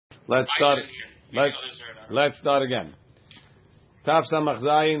Let's start again. Tav Samach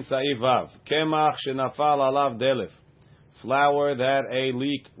Zayin Sa'iv Vav. Kemach shenafal alav delef. Flour that a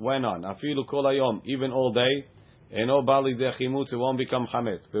leak went on. Afilu kol hayom, even all day. Eno bali dechimutz, it won't become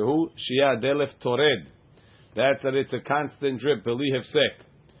chametz. Behu shia delef tored. That's that it's a constant drip. Beli hefsek.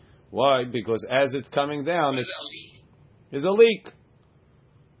 Why? Because as it's coming down, there's a leak.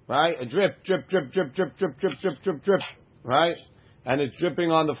 Right? A drip. Right? And it's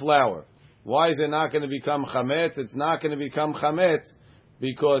dripping on the flour. Why is it not going to become chametz? It's not going to become chametz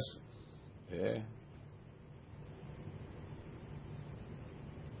because on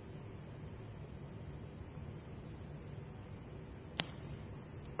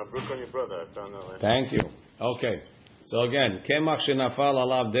your brother. Thank you. Okay. So again, kemach shenafal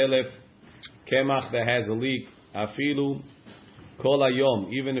alav delef, kemach that has a leak, afilu kol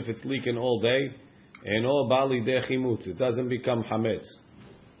hayom, even if it's leaking all day, eno bali dechimutz, it doesn't become chametz.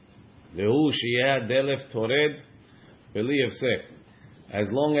 Lehu sheyeh delef tored beli hefsek.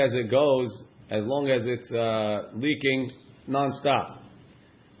 As long as it goes, as long as it's leaking non-stop.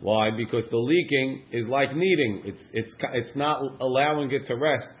 Why? Because the leaking is like kneading. It's not allowing it to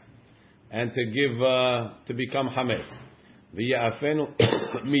rest and to give to become hametz. V'ya'afenu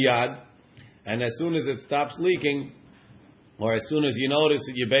miyad, and as soon as it stops leaking, or as soon as you notice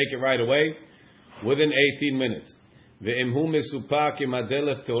it, you bake it right away, within 18 minutes. Ve'imhu mesupak im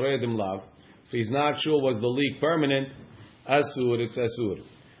adelef toredim lav. If he's not sure was the leak permanent, asur, it's asur.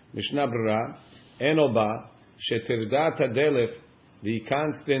 Mishnah Brera, enoba shetirdat hadelef, the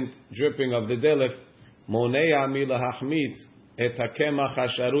constant dripping of the delef, monea milahachmitz et hakemach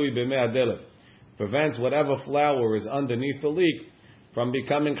hasharui b'mei hadelef, prevents whatever flour is underneath the leak from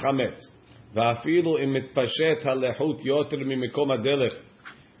becoming chametz. Va'afilu im mitpashet halechut yoter mimikom hadelef,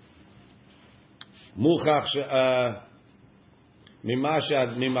 muchach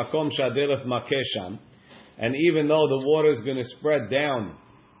mimakom shadelef makesham, and even though the water is going to spread down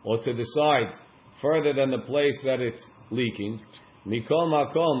or to the sides further than the place that it's leaking, mikol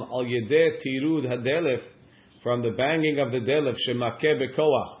makom al yedeh tirud hadelef, from the banging of the delef shemakeh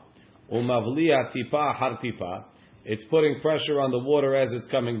bekoach umavliya tipa har tipa, it's putting pressure on the water as it's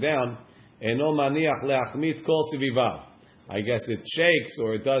coming down. Eno maniach leachmitz kol sivivav, I guess it shakes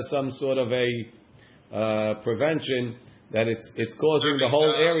or it does some sort of a prevention that it's causing the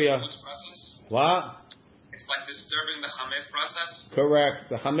whole area. What? It's like disturbing the chametz process. Correct.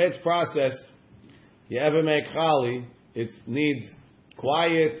 The chametz process. You ever make chali? It needs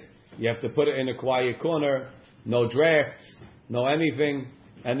quiet. You have to put it in a quiet corner. No drafts. No anything.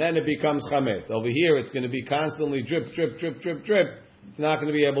 And then it becomes chametz. Over here, it's going to be constantly drip. It's not going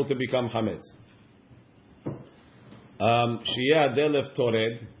to be able to become chametz. Shia delef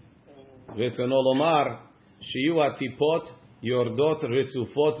tored. V'tzono lomar. Shiyu atipot yordot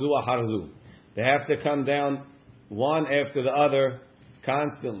ritzufot zu achar zu. They have to come down one after the other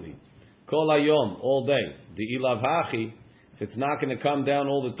constantly. Kol hayom, all day. The ilav hachi, if it's not going to come down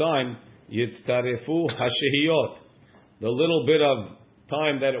all the time, yitztarefu hashehiyot. The little bit of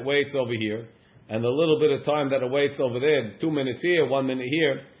time that it waits over here, and the little bit of time that it waits over there, 2 minutes here, 1 minute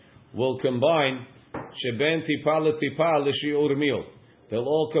here, will combine. Sheben tipa letipa l'shiur meal. They'll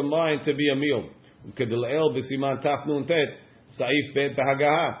all combine to be a meal. Kedel b'siman taf nun tet saif bet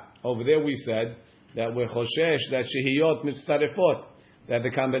b'hagaha. Over there we said that we're choshesh that shehiyot mitztarefot, that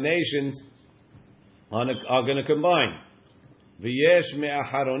the combinations are going to combine. V'yesh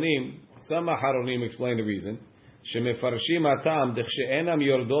me'aharonim, some aharonim explain the reason. Shemefarshim atam dechshe'enam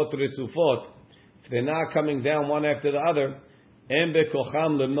yordot ritzufot, if they're not coming down one after the other, em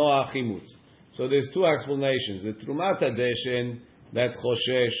bekocham lemnoa chimutz. So there's two explanations. The Trumat HaDeshen, that's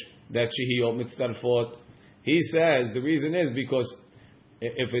choshesh, that shehiyot mitztarefot. He says the reason is because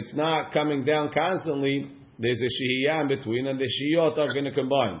if it's not coming down constantly, there's a shehiyah in between, and the shehiyot are going to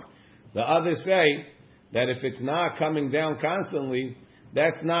combine. The others say that if it's not coming down constantly,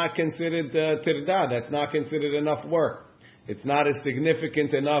 that's not considered tirdah. That's not considered enough work. It's not a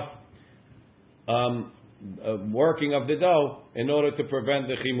significant enough working of the dough in order to prevent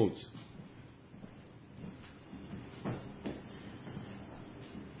the chimutz.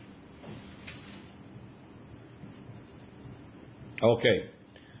 Okay.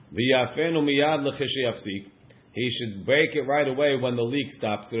 V'yafenu miyad l'chesheyafsik. He should break it right away when the leak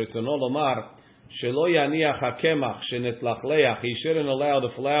stops. Ritzono lomar shelo yaniach hakemach shenetlachleach. He shouldn't allow the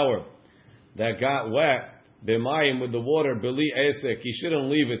flour that got wet b'mayim with the water beli esek. He shouldn't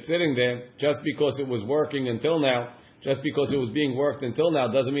leave it sitting there just because it was working until now. Just because it was being worked until now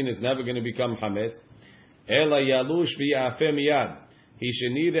doesn't mean it's never going to become chametz. Ela yalush v'yafeh miyad. He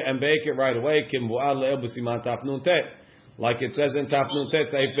should knead it and bake it right away. Kim bu'ad le'el b'siman taf nun tet. like it says in Tafnun Tet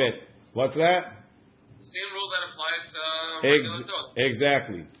Seifet. What's that? The same rules that apply to regular dot.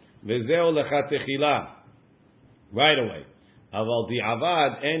 Exactly. Vezeo lecha techila. Right away. Aval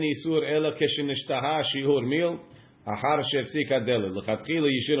di'avad en isur ela keshenishtaha shihur mil ahar shefsik adele. Lechatchila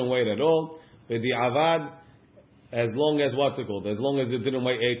you shouldn't wait at all. V'di'avad as long as what's it called? As long as it didn't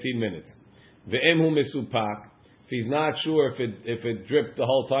wait 18 minutes. Ve'emhu mesupak. If he's not sure if it dripped the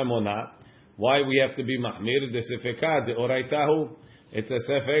whole time or not, why we have to be mahmir? The sefekah de oraitahu. It's a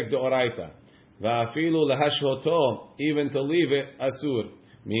sefek de oraita. Va'afilu lahashhoto, even to leave it asur.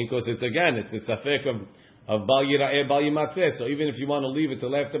 Meaning, because it's a safek of bal yira'eh bal yimatzeh. So even if you want to leave it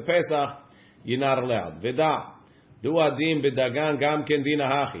till after Pesach, you're not allowed. Veda du adim bedagan gam ken dina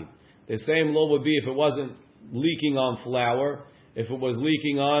hachi. The same law would be if it wasn't leaking on flour, if it was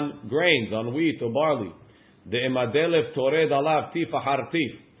leaking on grains, on wheat or barley. The emadelef tored alav tif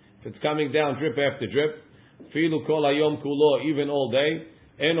hartif. If it's coming down drip after drip, filu kol hayom kulo, even all day.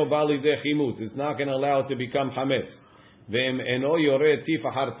 Eno bali de chimutz. It's not going to allow it to become hametz. Ve'em eno yored tif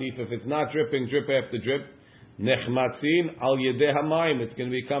hartif. If it's not dripping drip after drip, nechmatzin al yedeh hamayim. It's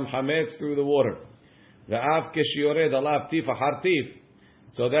going to become hametz through the water. Ve'av keshiyored alav tif hartif.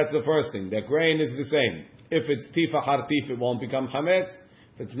 So that's the first thing. The grain is the same. If it's tifa hartif, it won't become hametz.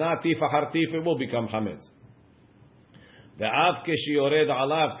 If it's not tifa hartif, it will become hametz. Ve'av keshiyored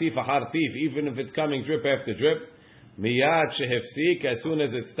alav tifa hartif. Even if it's coming drip after drip, miyad shehefsik, as soon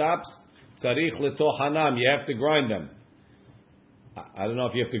as it stops, tzarich letohanam, you have to grind them. I don't know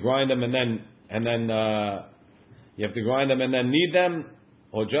if you have to grind them and then you have to grind them and then knead them,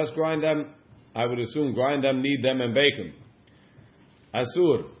 or just grind them. I would assume grind them, knead them, and bake them.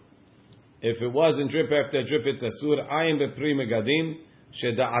 Asur. If it wasn't drip after drip, it's asur. Ayin bepri megadim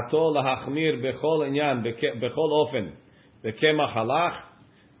sheda'ato lahachmir bechol inyan bechol ofen bekemach halach.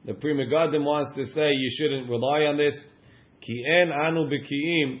 The Pri Megadim wants to say you shouldn't rely on this. Ki en anu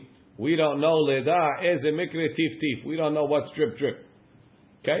bekiim. We don't know leda ez mikre tif tif. We don't know what's drip drip.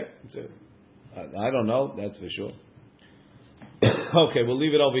 Okay, I don't know. That's for sure. Okay, we'll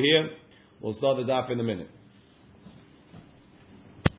leave it over here. We'll start the daf in a minute.